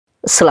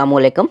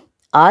अस्सलामुअलैकुम।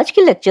 आज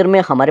के लेक्चर में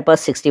हमारे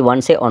पास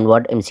 61 से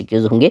ऑनवर्ड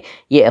एमसीक्यूज होंगे।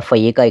 ये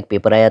FIA का एक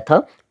पेपर आया था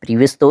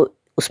प्रीवियस, तो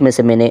उसमें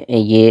से मैंने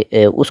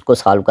ये उसको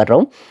सॉल्व कर रहा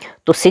हूँ।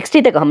 तो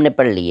 60 तक हमने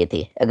पढ़ लिए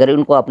थे। अगर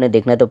उनको आपने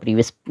देखना है तो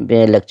प्रीवियस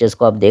लेक्चर्स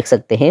को आप देख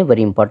सकते हैं,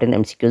 वेरी इंपॉर्टेंट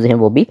एमसीक्यूज हैं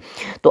वो भी।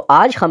 तो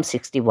आज हम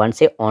 61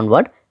 से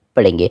ऑनवर्ड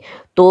पढ़ेंगे।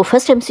 तो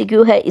फर्स्ट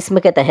एमसीक्यू है,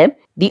 इसमें कहता है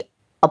the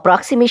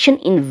approximation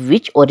in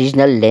which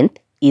original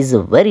length is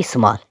very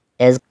small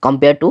as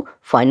compare to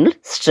final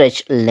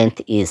stretch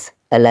length is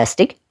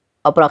elastic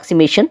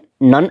approximation,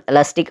 non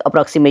elastic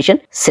approximation,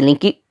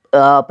 slinky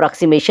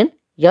approximation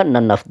या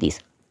नन ऑफ दिस।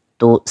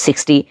 तो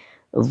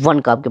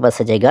 61 का आपके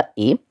पास आ जाएगा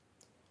ए,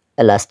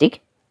 इलास्टिक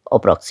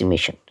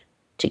अप्रॉक्सीमेशन।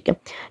 ठीक है,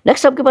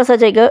 नेक्स्ट आपके पास आ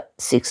जाएगा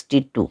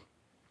 62।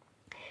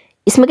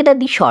 इसमें कहता है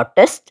the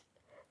shortest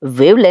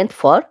wavelength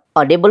for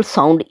Audible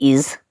sound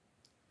is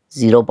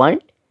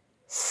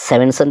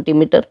 0.7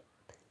 centimetre,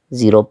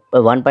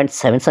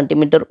 1.7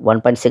 centimetre,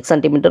 1.6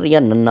 centimetre या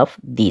नन ऑफ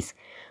दिस।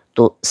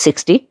 तो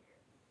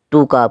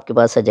 62 का आपके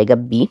पास आ जाएगा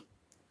बी,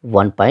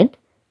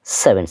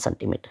 1.7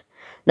 सेंटीमीटर।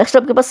 नेक्स्ट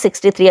आपके पास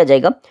 63 आ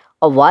जाएगा।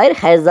 A wire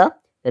has a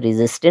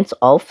resistance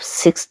of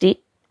 60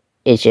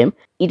 HM,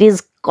 it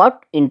is cut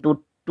into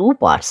 2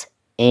 parts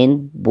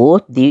and both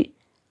the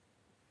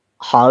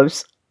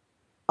halves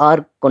are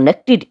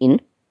connected in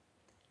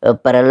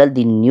parallel.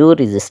 The new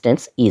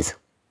resistance is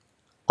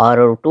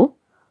RO2,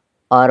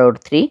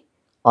 RO3,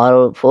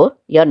 RO4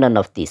 या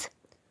none of these।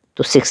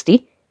 तो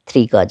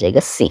 63 का आ जाएगा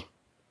सी,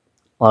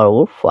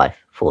 RO5,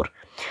 4।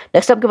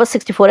 Next आपके पास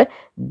 64 है,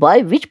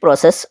 by which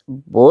process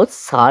both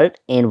salt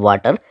and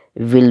water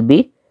will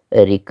be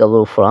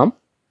recover from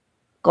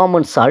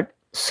common salt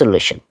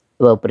solution,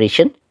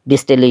 evaporation,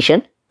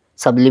 distillation,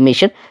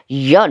 sublimation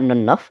या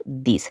none of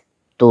this.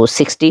 तो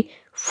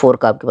 64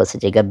 का आपके पास आ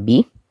जाएगा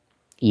बी,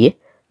 ये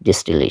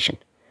डिस्टिलेशन।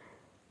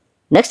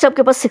 नेक्स्ट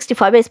आपके पास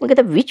 65 है, इसमें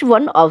कहता है which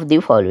one of the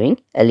following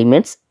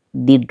elements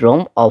the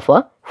drum of a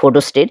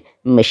photostat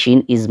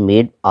machine is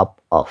made up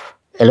of,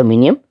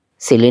 aluminium,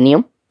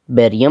 selenium,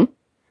 barium,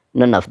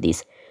 none of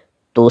this.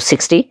 तो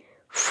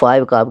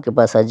 65 का आपके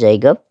पास आ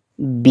जाएगा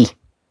बी,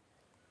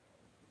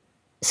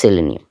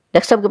 सेलेनियम।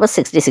 नेक्स्ट आपके पास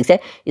 66 है,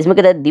 इसमें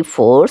कहता है the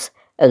force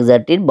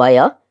exerted by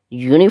a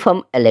uniform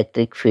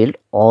electric field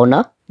on a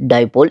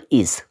dipole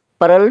is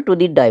parallel to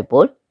the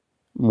dipole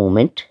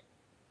moment,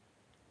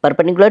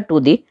 perpendicular to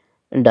the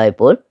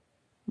dipole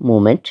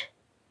moment,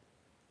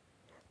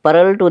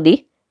 parallel to the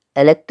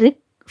electric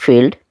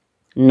field,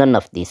 none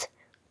of these।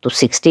 तो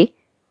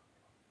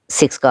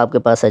 66 का आपके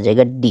पास आ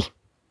जाएगा D,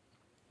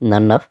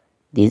 none of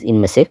these,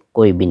 इनमें से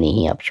कोई भी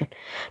नहीं है ऑप्शन।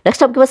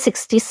 नेक्स्ट आपके पास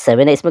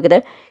 67 है, इसमें कहता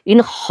है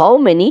in how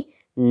many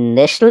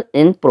national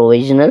and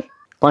provisional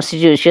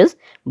constitutions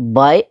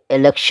by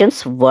elections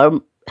were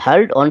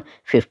held on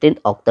 15th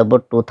October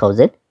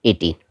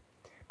 2018,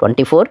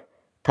 24,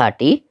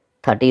 30,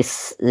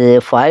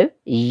 35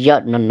 या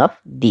none of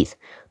these।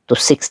 तो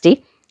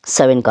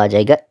 67 का आ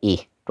जाएगा ए,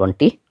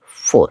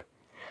 24।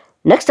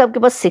 नेक्स्ट आपके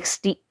पास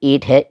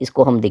 68 है,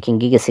 इसको हम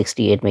देखेंगे कि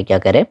 68 में क्या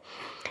करें।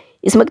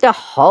 इसमें क्या,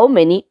 how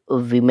many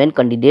women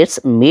candidates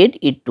made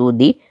it to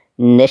the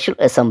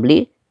national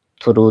assembly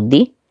through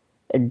the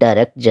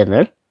direct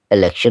general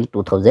election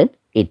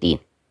 2018,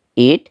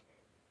 8,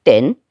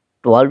 10,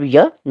 12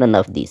 या नन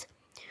ऑफ दीज।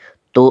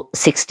 तो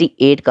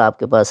 68 का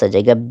आपके पास आ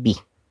जाएगा बी,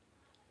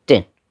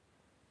 10।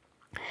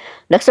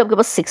 नेक्स्ट आपके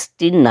पास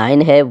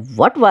 69 है,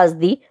 what was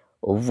the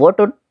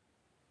voter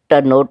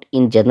turnout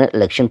in general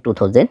election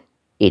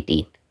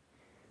 2018,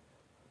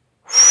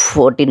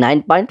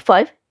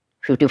 49.5,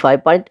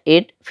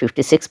 55.8,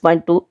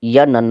 56.2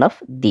 या नन ऑफ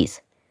दीज।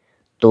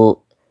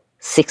 तो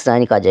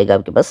 69 का आ जाएगा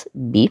आपके पास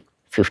बी,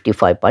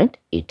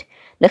 55.8।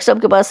 नेक्स्ट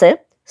आपके पास है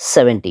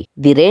 70,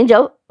 the range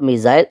of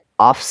missile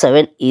of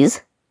 7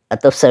 is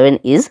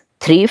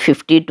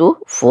 350 to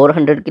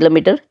 400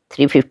 kilometre,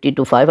 350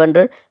 to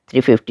 500,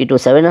 350 to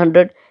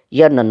 700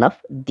 या नन ऑफ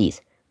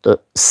दीज। तो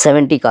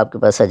 70 का आपके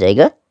पास आ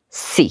जाएगा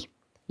सी,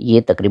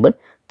 ये तकरीबन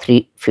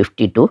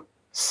 350 to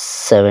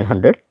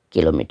 700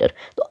 किलोमीटर।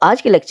 तो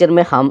आज के लेक्चर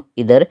में हम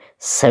इधर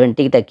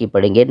 70 तक की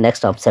पढ़ेंगे।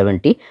 नेक्स्ट हम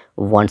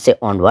 71 से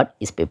ऑनवर्ड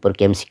इस पेपर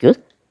के MCQs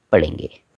पढ़ेंगे।